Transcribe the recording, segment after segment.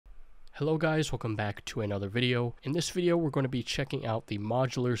Hello guys, welcome back to another video. In this video we're going to be checking out the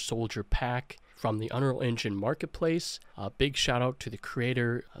Modular Soldier pack from the Unreal Engine Marketplace. A big shout out to the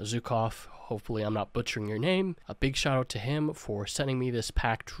creator, Zhukoff. Hopefully I'm not butchering your name. A big shout out to him for sending me this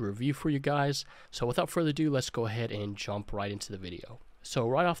pack to review for you guys. So without further ado, let's go ahead and jump right into the video. So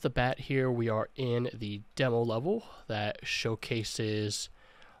right off the bat here, we are in the demo level that showcases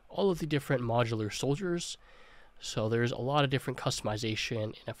all of the different modular soldiers. So there's a lot of different customization,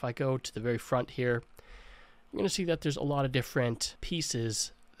 and if I go to the very front here, you're going to see that there's a lot of different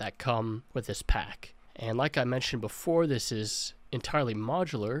pieces that come with this pack. And like I mentioned before, this is entirely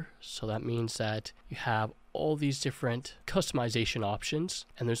modular, so that means that you have all these different customization options,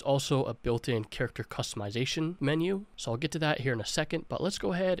 and there's also a built-in character customization menu. So I'll get to that here in a second, but let's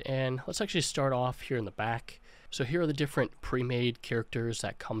go ahead and let's actually start off here in the back. So here are the different pre-made characters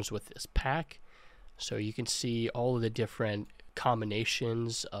that comes with this pack. So you can see all of the different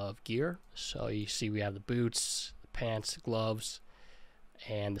combinations of gear. So you see we have the boots, the pants, gloves,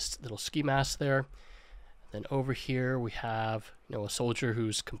 and this little ski mask there. Then over here we have a soldier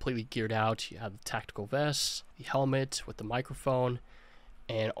who's completely geared out. You have the tactical vest, the helmet with the microphone,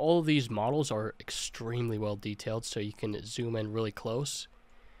 and all of these models are extremely well detailed. So you can zoom in really close,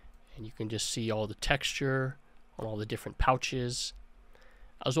 and you can just see all the texture on all the different pouches,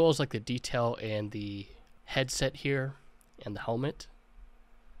 as well as like the detail in the headset here and the helmet.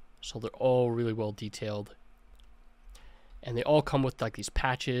 So they're all really well detailed, and they all come with like these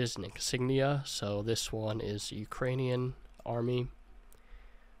patches and insignia. So this one is Ukrainian Army.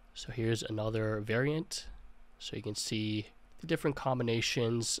 So here's another variant, so you can see the different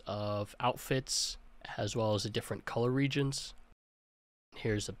combinations of outfits as well as the different color regions.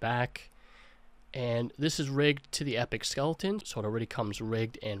 Here's the back. And this is rigged to the Epic skeleton, so it already comes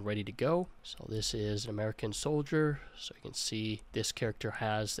rigged and ready to go. So this is an American soldier, so you can see this character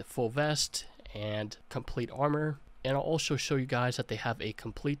has the full vest and complete armor. And I'll also show you guys that they have a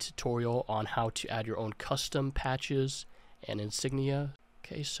complete tutorial on how to add your own custom patches and insignia.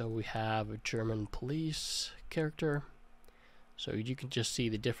 Okay, so we have a German police character. So you can just see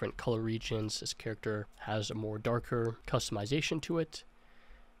the different color regions. This character has a more darker customization to it.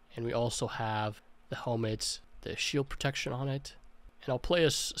 And we also have the helmet, the shield protection on it. And I'll play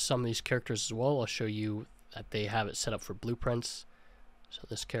as some of these characters as well. I'll show you that they have it set up for blueprints. So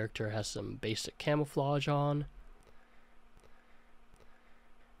this character has some basic camouflage on.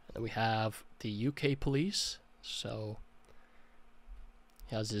 And then we have the UK police. So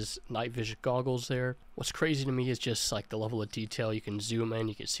he has his night vision goggles there. What's crazy to me is just like the level of detail. You can zoom in,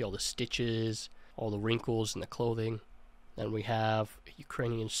 you can see all the stitches, all the wrinkles in the clothing. Then we have a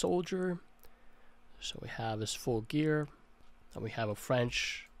Ukrainian soldier, so we have his full gear. Then we have a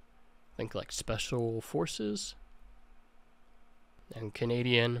French, I think like special forces, and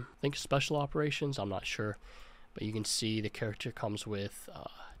Canadian, I think special operations, I'm not sure. But you can see the character comes with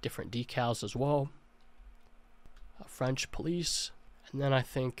different decals as well. A French police, and then I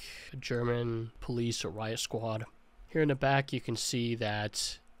think a German police or riot squad. Here in the back you can see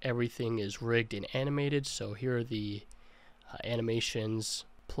that everything is rigged and animated, so here are the animations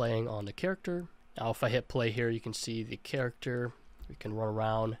playing on the character. Now if I hit play here, you can see the character. We can run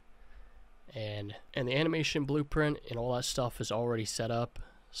around, and the animation blueprint and all that stuff is already set up,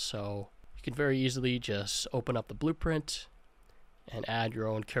 so you can very easily just open up the blueprint and add your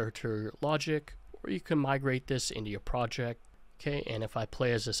own character logic, or you can migrate this into your project. Okay, and if I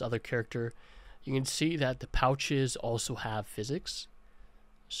play as this other character, you can see that the pouches also have physics.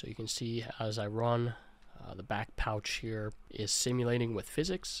 So you can see as I run, the back pouch here is simulating with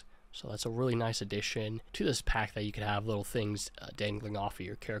physics, so that's a really nice addition to this pack, that you can have little things dangling off of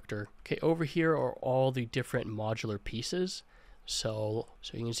your character. Okay, over here are all the different modular pieces. So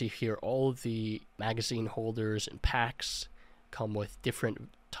you can see here all of the magazine holders and packs come with different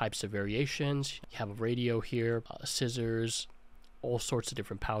types of variations. You have a radio here, scissors, all sorts of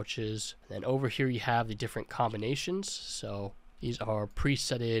different pouches. And then over here you have the different combinations. So these are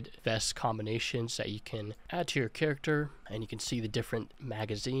presetted vest combinations that you can add to your character, and you can see the different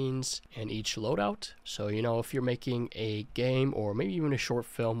magazines in each loadout. So if you're making a game or maybe even a short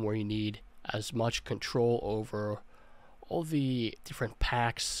film where you need as much control over all the different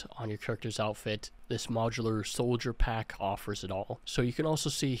packs on your character's outfit, this modular soldier pack offers it all. So you can also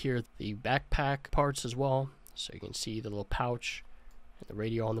see here the backpack parts as well. So you can see the little pouch and the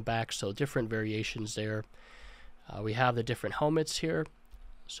radio on the back, so different variations there. We have the different helmets here,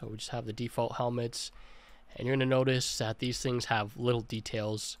 so we just have the default helmets, and you're going to notice that these things have little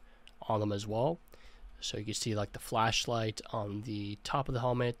details on them as well. So you can see like the flashlight on the top of the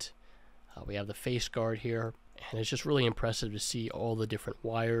helmet. We have the face guard here, and it's just really impressive to see all the different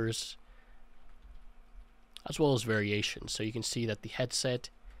wires as well as variations. So you can see that the headset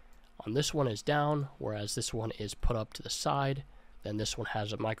on this one is down, whereas this one is put up to the side. Then this one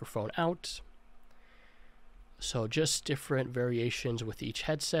has a microphone out. So just different variations with each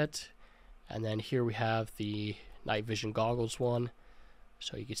headset. And then here we have the night vision goggles one.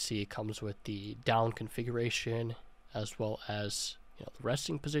 So you can see it comes with the down configuration as well as the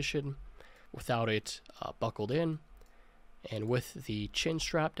resting position without it buckled in, and with the chin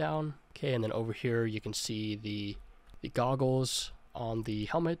strap down. Okay, and then over here you can see the goggles on the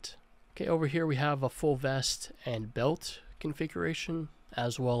helmet. Okay, over here we have a full vest and belt configuration,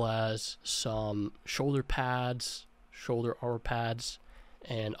 as well as some shoulder pads, shoulder armor pads,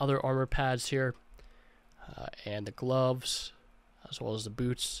 and other armor pads here, and the gloves, as well as the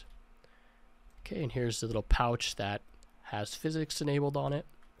boots. Okay, and here's the little pouch that has physics enabled on it.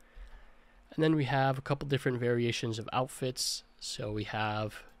 And then we have a couple different variations of outfits. So we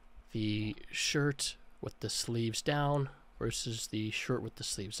have the shirt with the sleeves down versus the shirt with the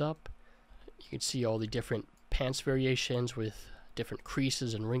sleeves up. You can see all the different pants variations with different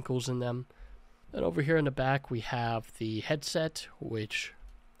creases and wrinkles in them. And over here in the back we have the headset, which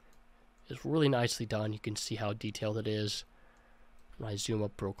is really nicely done. You can see how detailed it is when I zoom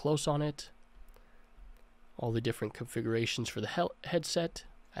up real close on it. All the different configurations for the headset.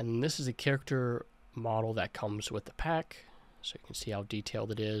 And this is a character model that comes with the pack, so you can see how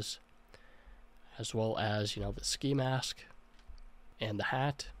detailed it is, as well as the ski mask and the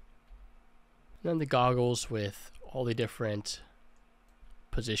hat. And then the goggles with all the different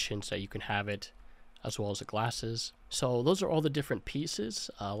positions that you can have it, as well as the glasses. So those are all the different pieces.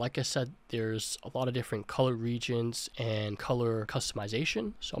 Like I said, there's a lot of different color regions and color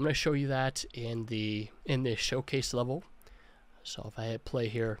customization. So I'm going to show you that in the showcase level. So if I hit play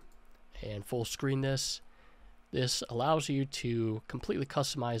here and full screen this allows you to completely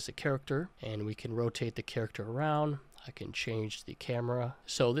customize the character, and we can rotate the character around. I can change the camera.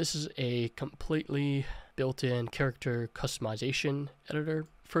 So this is a completely built-in character customization editor.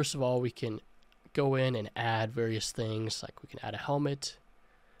 First of all, we can go in and add various things, like we can add a helmet.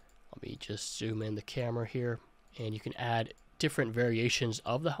 Let me just zoom in the camera here, and you can add different variations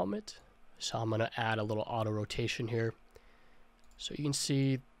of the helmet. So I'm going to add a little auto rotation here. So you can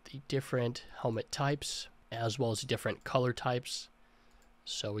see the different helmet types as well as different color types.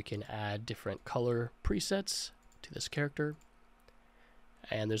 So we can add different color presets to this character.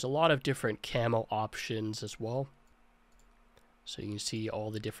 And there's a lot of different camo options as well. So you can see all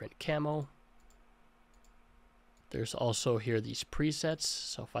the different camo. There's also here these presets.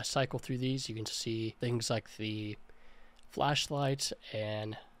 So if I cycle through these, you can see things like the flashlight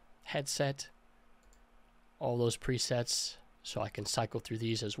and headset, all those presets. So I can cycle through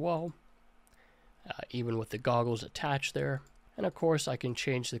these as well, even with the goggles attached there. And of course I can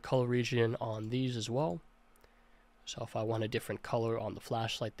change the color region on these as well. So if I want a different color on the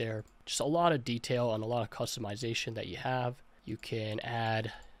flashlight there, just a lot of detail and a lot of customization that you have. You can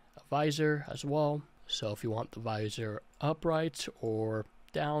add a visor as well. So if you want the visor upright or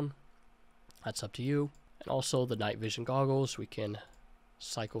down, that's up to you. And also the night vision goggles, we can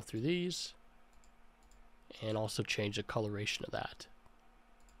cycle through these and also change the coloration of that.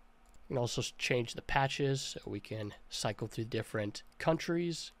 We can also change the patches, so we can cycle through different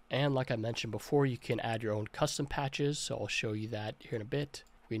countries. And like I mentioned before, you can add your own custom patches, so I'll show you that here in a bit.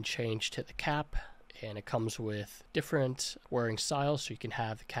 We can change to the cap, and it comes with different wearing styles, so you can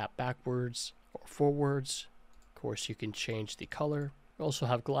have the cap backwards or forwards. Of course, you can change the color. We also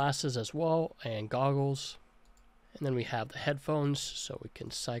have glasses as well, and goggles. And then we have the headphones, so we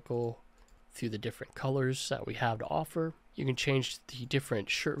can cycle through the different colors that we have to offer. You can change the different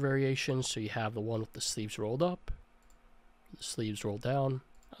shirt variations, so you have the one with the sleeves rolled up, the sleeves rolled down,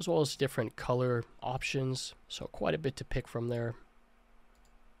 as well as different color options. So quite a bit to pick from there.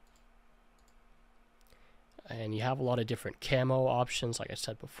 And you have a lot of different camo options, like I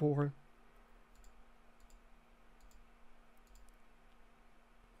said before.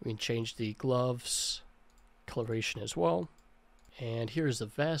 We can change the gloves coloration as well. And here's the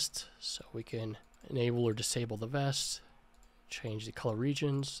vest, so we can enable or disable the vest, change the color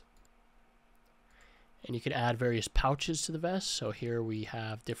regions. And you can add various pouches to the vest. So here we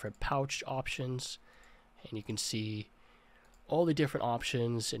have different pouch options, and you can see all the different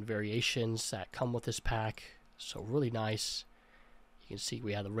options and variations that come with this pack. So really nice. You can see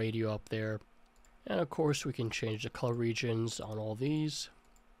we have the radio up there. And of course we can change the color regions on all these.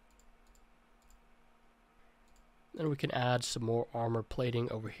 Then we can add some more armor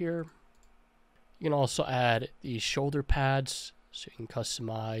plating over here. You can also add these shoulder pads, so you can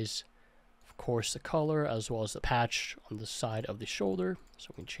customize, of course, the color as well as the patch on the side of the shoulder. So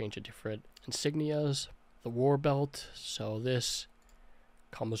we can change the different insignias. the war belt. So this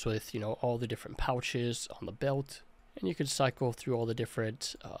comes with, all the different pouches on the belt, and you can cycle through all the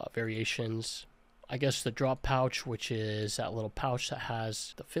different variations. I guess the drop pouch, which is that little pouch that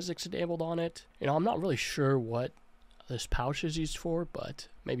has the physics enabled on it. I'm not really sure what this pouch is used for, but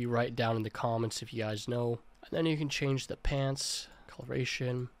maybe write down in the comments if you guys know. And then you can change the pants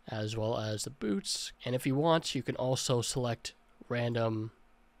coloration as well as the boots. And if you want, you can also select random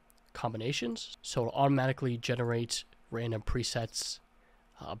combinations. So it'll automatically generate random presets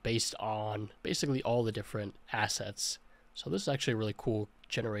based on basically all the different assets. So this is actually a really cool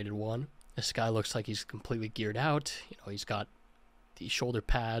generated one. This guy looks like he's completely geared out. He's got the shoulder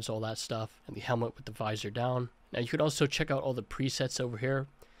pads, all that stuff, and the helmet with the visor down. Now you could also check out all the presets over here.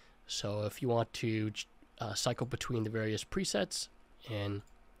 So if you want to cycle between the various presets and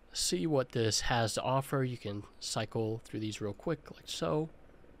see what this has to offer, you can cycle through these real quick like so.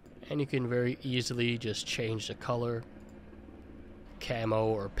 And you can very easily just change the color, camo,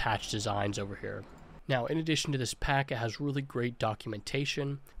 or patch designs over here. Now, in addition to this pack, it has really great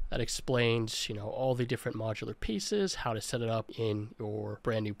documentation that explains, all the different modular pieces, how to set it up in your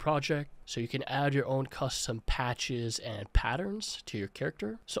brand new project. So you can add your own custom patches and patterns to your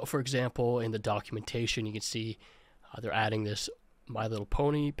character. So for example, in the documentation, you can see they're adding this My Little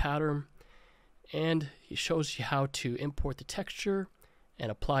Pony pattern, and it shows you how to import the texture and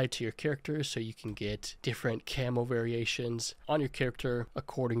apply it to your character so you can get different camo variations on your character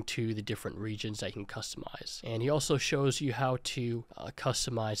according to the different regions that you can customize. And he also shows you how to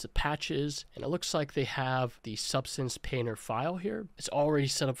customize the patches, and it looks like they have the Substance Painter file here. It's already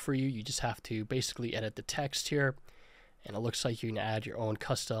set up for you. You just have to basically edit the text here, and it looks like you can add your own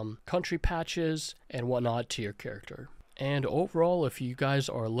custom country patches and whatnot to your character. And overall, if you guys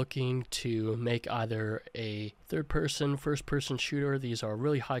are looking to make either a third-person, first-person shooter, these are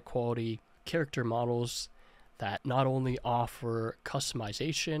really high-quality character models that not only offer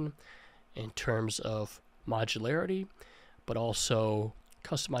customization in terms of modularity, but also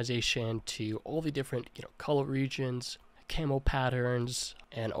customization to all the different color regions, camo patterns,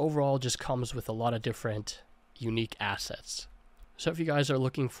 and overall just comes with a lot of different unique assets. So if you guys are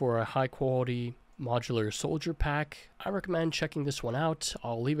looking for a high-quality modular soldier pack, I recommend checking this one out.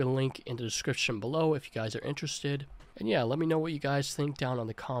 I'll leave a link in the description below if you guys are interested. And yeah, let me know what you guys think down in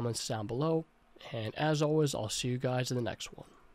the comments down below. And as always, I'll see you guys in the next one.